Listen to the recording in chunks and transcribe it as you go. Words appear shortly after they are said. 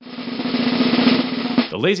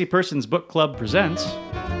The Lazy Person's Book Club presents...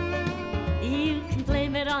 You can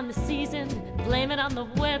blame it on the season, blame it on the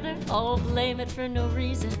weather, or blame it for no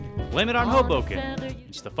reason. Blame It on Hoboken.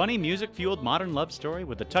 It's the funny, music-fueled modern love story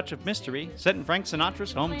with a touch of mystery set in Frank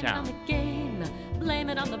Sinatra's hometown. Blame it on the game, blame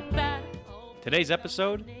it on the bat. Today's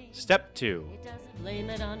episode, Step 2. It doesn't blame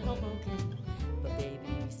it on Hoboken, but baby,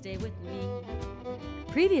 stay with me.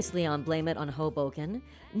 Previously on Blame It on Hoboken,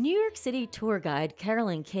 New York City tour guide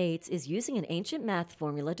Carolyn Cates is using an ancient math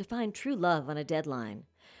formula to find true love on a deadline.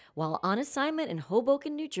 While on assignment in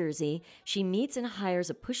Hoboken, New Jersey, she meets and hires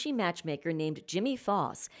a pushy matchmaker named Jimmy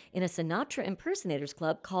Foss in a Sinatra impersonators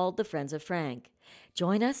club called the Friends of Frank.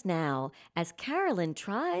 Join us now as Carolyn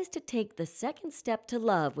tries to take the second step to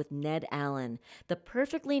love with Ned Allen, the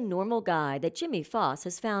perfectly normal guy that Jimmy Foss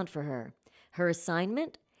has found for her. Her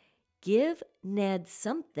assignment? Give Ned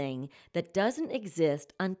something that doesn't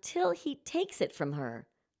exist until he takes it from her.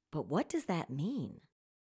 But what does that mean?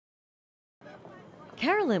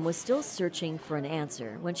 Carolyn was still searching for an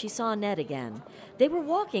answer when she saw Ned again. They were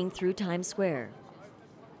walking through Times Square.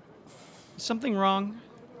 Something wrong?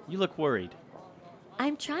 You look worried.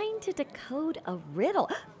 I'm trying to decode a riddle.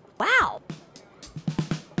 Wow!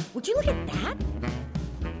 Would you look at that?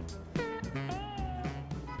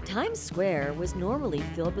 Times Square was normally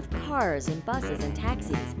filled with cars and buses and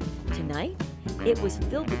taxis. Tonight, it was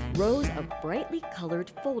filled with rows of brightly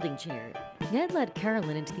colored folding chairs. Ned led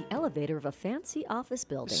Carolyn into the elevator of a fancy office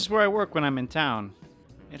building. This is where I work when I'm in town.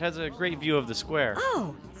 It has a great view of the square.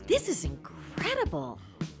 Oh, this is incredible!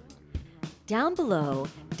 Down below,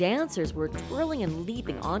 dancers were twirling and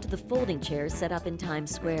leaping onto the folding chairs set up in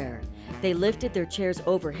Times Square. They lifted their chairs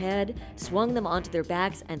overhead, swung them onto their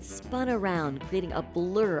backs, and spun around, creating a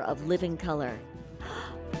blur of living color.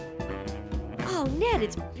 Oh, Ned,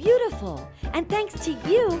 it's beautiful! And thanks to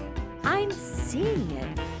you, I'm seeing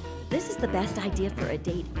it. This is the best idea for a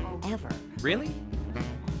date ever. Really?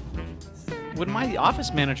 When my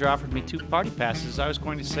office manager offered me 2 party passes, I was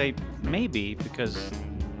going to say maybe because,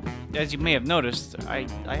 as you may have noticed, I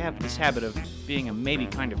have this habit of being a maybe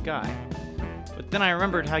kind of guy. But then I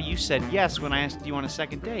remembered how you said yes when I asked you on a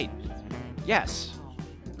second date. Yes.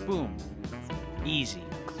 Boom. Easy.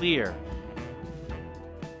 Clear.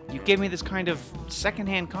 You gave me this kind of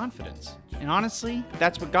secondhand confidence. And honestly,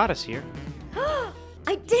 that's what got us here.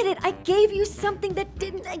 I did it! I gave you something that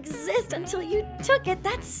didn't exist until you took it.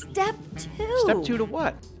 That's step 2. Step 2 to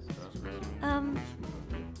what?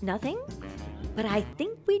 Nothing. But I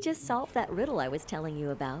think we just solved that riddle I was telling you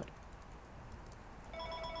about.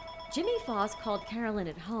 Jimmy Foss called Carolyn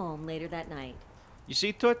at home later that night. You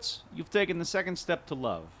see, Toots, you've taken the second step to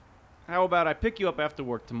love. How about I pick you up after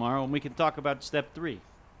work tomorrow and we can talk about step 3?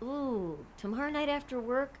 Ooh, tomorrow night after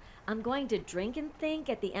work, I'm going to drink and think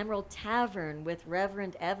at the Emerald Tavern with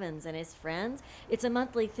Reverend Evans and his friends. It's a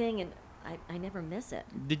monthly thing and I never miss it.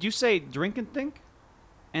 Did you say drink and think?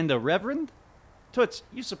 And the Reverend? Toots,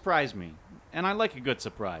 you surprise me. And I like a good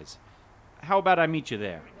surprise. How about I meet you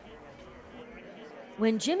there?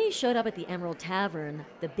 When Jimmy showed up at the Emerald Tavern,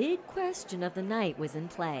 the big question of the night was in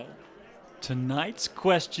play. Tonight's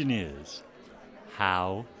question is,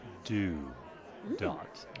 how do... ...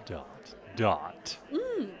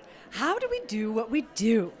 How do we do what we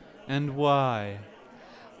do? And why?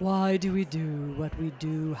 Why do we do what we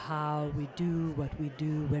do? How we do what we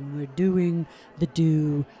do when we're doing the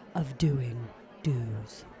do of doing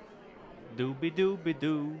do's.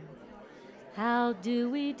 Doobie-doobie-doo. How do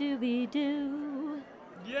we do?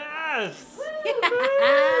 Yes!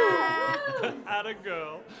 Atta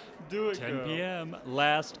girl. Do it, 10 p.m.,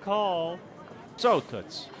 last call. So,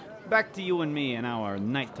 Toots, back to you and me and our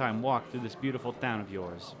nighttime walk through this beautiful town of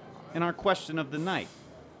yours. And our question of the night.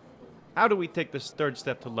 How do we take this third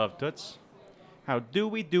step to love, Toots? How do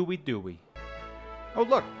we? Oh,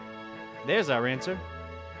 look. There's our answer.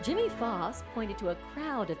 Jimmy Foss pointed to a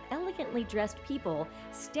crowd of elegantly dressed people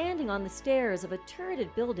standing on the stairs of a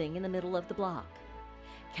turreted building in the middle of the block.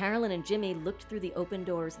 Carolyn and Jimmy looked through the open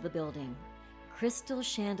doors of the building. Crystal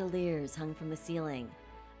chandeliers hung from the ceiling.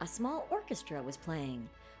 A small orchestra was playing.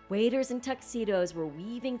 Waiters in tuxedos were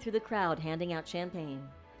weaving through the crowd handing out champagne.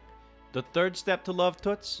 The third step to love,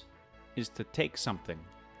 Toots, is to take something.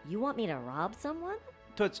 You want me to rob someone?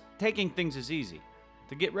 Toots, taking things is easy.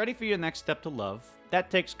 To get ready for your next step to love,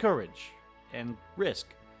 that takes courage and risk.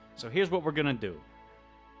 So here's what we're going to do.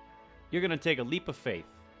 You're going to take a leap of faith.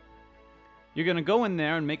 You're going to go in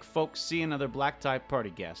there and make folks see another black-tie party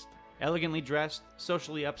guest. Elegantly dressed,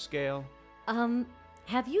 socially upscale.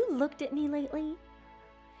 Have you looked at me lately?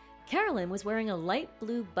 Carolyn was wearing a light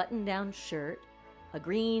blue button-down shirt, a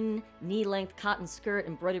green knee-length cotton skirt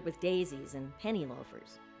embroidered with daisies, and penny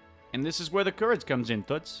loafers. And this is where the courage comes in,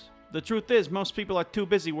 Toots. The truth is, most people are too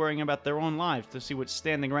busy worrying about their own lives to see what's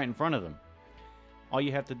standing right in front of them. All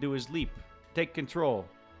you have to do is leap, take control,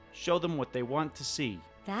 show them what they want to see.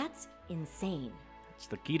 That's insane. It's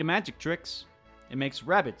the key to magic tricks. It makes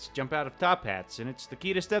rabbits jump out of top hats, and it's the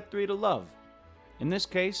key to step 3 to love. In this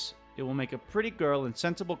case, it will make a pretty girl in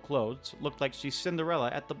sensible clothes look like she's Cinderella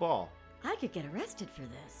at the ball. I could get arrested for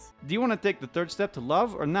this. Do you want to take the 3rd step to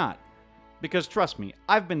love or not? Because trust me,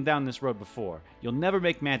 I've been down this road before. You'll never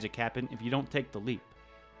make magic happen if you don't take the leap.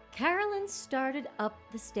 Carolyn started up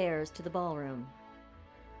the stairs to the ballroom.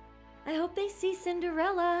 I hope they see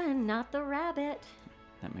Cinderella and not the rabbit.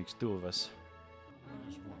 That makes 2 of us.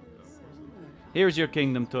 Here's your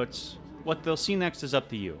kingdom, Toots. What they'll see next is up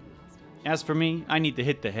to you. As for me, I need to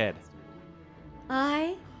hit the head.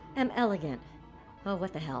 I am elegant. Oh,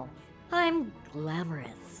 what the hell. I'm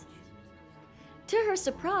glamorous. To her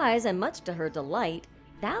surprise, and much to her delight,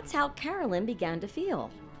 that's how Carolyn began to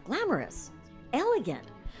feel. Glamorous. Elegant.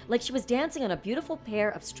 Like she was dancing on a beautiful pair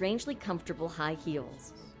of strangely comfortable high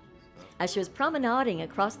heels. As she was promenading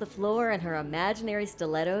across the floor in her imaginary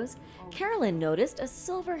stilettos, Carolyn noticed a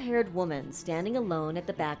silver-haired woman standing alone at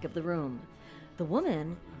the back of the room. The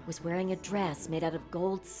woman was wearing a dress made out of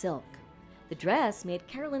gold silk. The dress made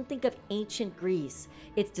Carolyn think of ancient Greece.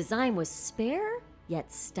 Its design was spare,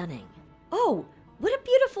 yet stunning. Oh, what a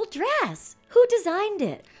beautiful dress! Who designed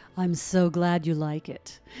it? I'm so glad you like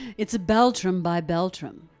it. It's a Beltram by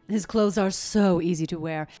Beltram. His clothes are so easy to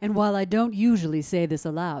wear, and while I don't usually say this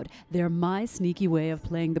aloud, they're my sneaky way of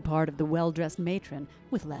playing the part of the well-dressed matron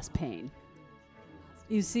with less pain.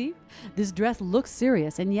 You see, this dress looks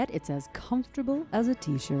serious, and yet it's as comfortable as a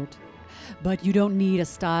t-shirt. But you don't need a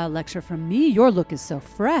style lecture from me. Your look is so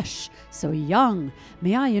fresh, so young.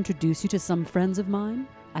 May I introduce you to some friends of mine?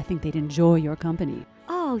 I think they'd enjoy your company.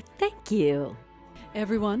 Oh, thank you.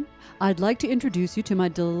 Everyone, I'd like to introduce you to my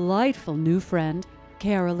delightful new friend,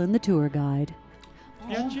 Carolyn the tour guide.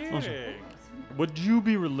 You're cheering. Would you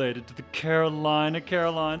be related to the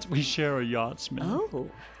Carolines? We share a yachtsman. Oh.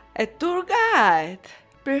 A tour guide.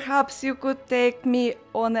 Perhaps you could take me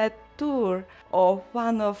on a tour of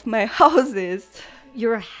one of my houses.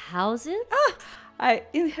 Your houses? I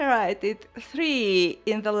inherited 3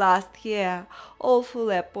 in the last year, all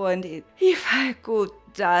fully appointed. If I could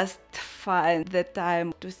just find the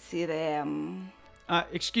time to see them.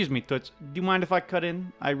 Excuse me, Toots. Do you mind if I cut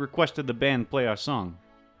in? I requested the band play our song.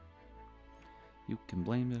 You can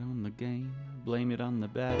blame it on the game, blame it on the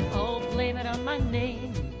bad. Oh, blame it on my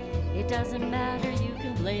name. It doesn't matter, you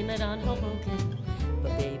can blame it on Hoboken.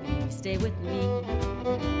 But baby, stay with me.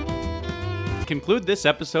 Conclude this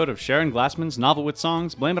episode of Sharon Glassman's Novel with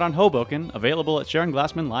Songs, Blame It on Hoboken, available at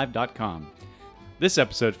SharonGlassmanLive.com. This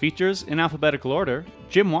episode features, in alphabetical order,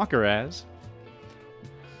 Jim Walker as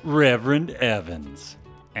Reverend Evans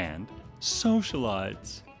and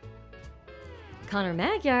Socialites. Connor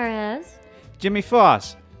Magyar as Jimmy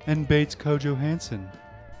Foss, and Bates Kojo Hansen.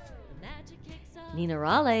 Nina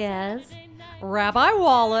Rolle as Rabbi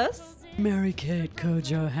Wallace, Mary-Kate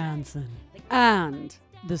Kojo Hansen, and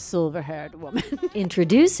the silver-haired woman.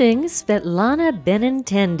 Introducing Svetlana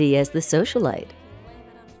Benintendi as the socialite.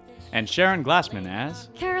 and Sharon Glassman as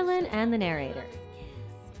Carolyn and the narrator.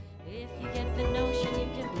 If you get the notion, you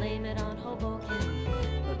can blame it on Hoboken.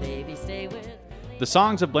 But baby, stay with me. The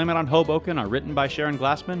songs of Blame It on Hoboken are written by Sharon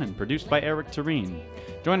Glassman and produced by Eric Tureen.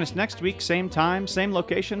 Join us next week, same time, same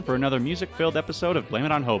location, for another music-filled episode of Blame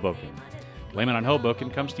It on Hoboken. Blame It on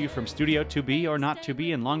Hoboken comes to you from Studio 2B or Not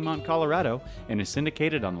 2B in Longmont, Colorado, and is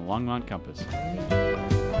syndicated on the Longmont Compass.